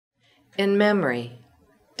In memory,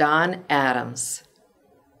 Don Adams,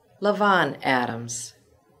 Levon Adams,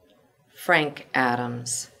 Frank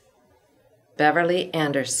Adams, Beverly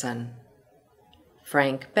Anderson,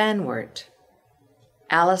 Frank Benwert,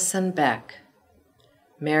 Allison Beck,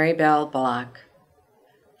 Marybelle Block,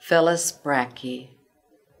 Phyllis Brackey,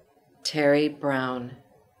 Terry Brown,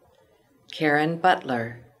 Karen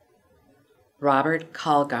Butler, Robert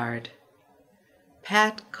Colgard,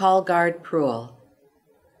 Pat Colgard Pruill,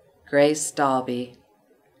 Grace Dalby,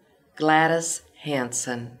 Gladys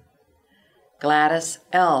Hanson, Gladys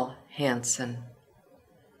L. Hanson,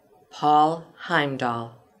 Paul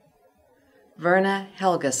Heimdahl, Verna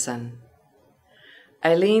Helgeson,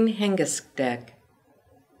 Eileen Hengesteg,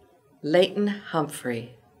 Leighton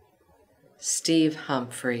Humphrey, Steve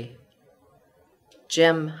Humphrey,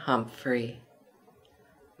 Jim Humphrey,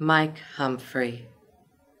 Mike Humphrey,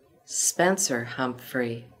 Spencer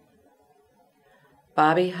Humphrey,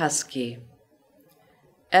 Bobby Husky,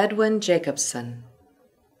 Edwin Jacobson,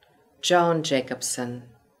 Joan Jacobson,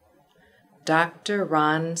 Dr.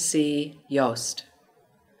 Ron C. Yost,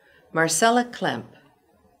 Marcella Klemp,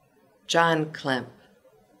 John Klemp,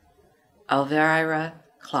 Elvira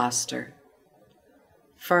Kloster,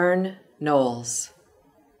 Fern Knowles,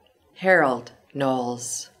 Harold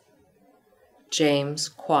Knowles, James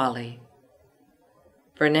Qualley,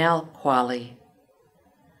 Vernell Qualley,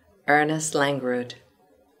 Ernest Langrud,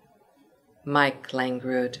 Mike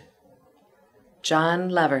Langrud, John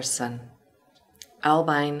Leverson,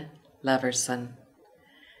 Albine Leverson,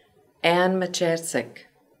 Ann Machersik,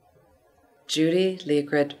 Judy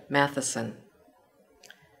Legrid Matheson,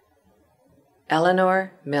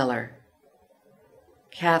 Eleanor Miller,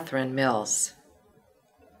 Catherine Mills,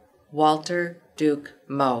 Walter Duke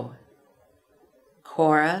Moe,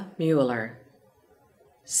 Cora Mueller,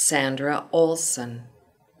 Sandra Olson,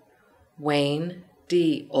 Wayne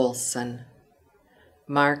D. Olson,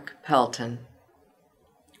 Mark Pelton,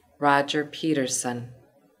 Roger Peterson,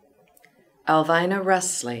 Elvina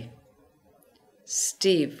Russley,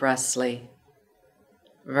 Steve Russley,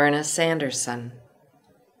 Verna Sanderson,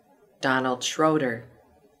 Donald Schroeder,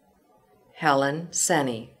 Helen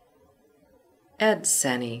Senny, Ed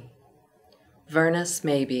Senny, Verna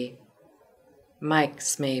Smaby, Mike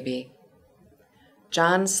Smaby,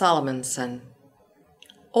 John Solomonson,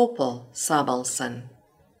 Opal Samuelson,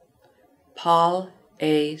 Paul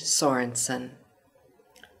A. Sorensen,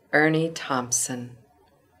 Ernie Thompson,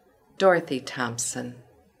 Dorothy Thompson,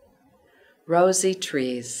 Rosie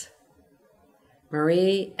Trees,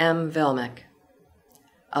 Marie M. Vilmick,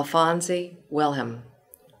 Alphonse Wilhelm,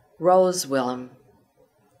 Rose Wilhelm,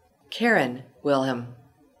 Karen Wilhelm.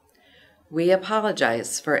 We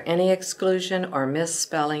apologize for any exclusion or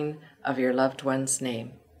misspelling of your loved one's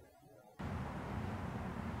name.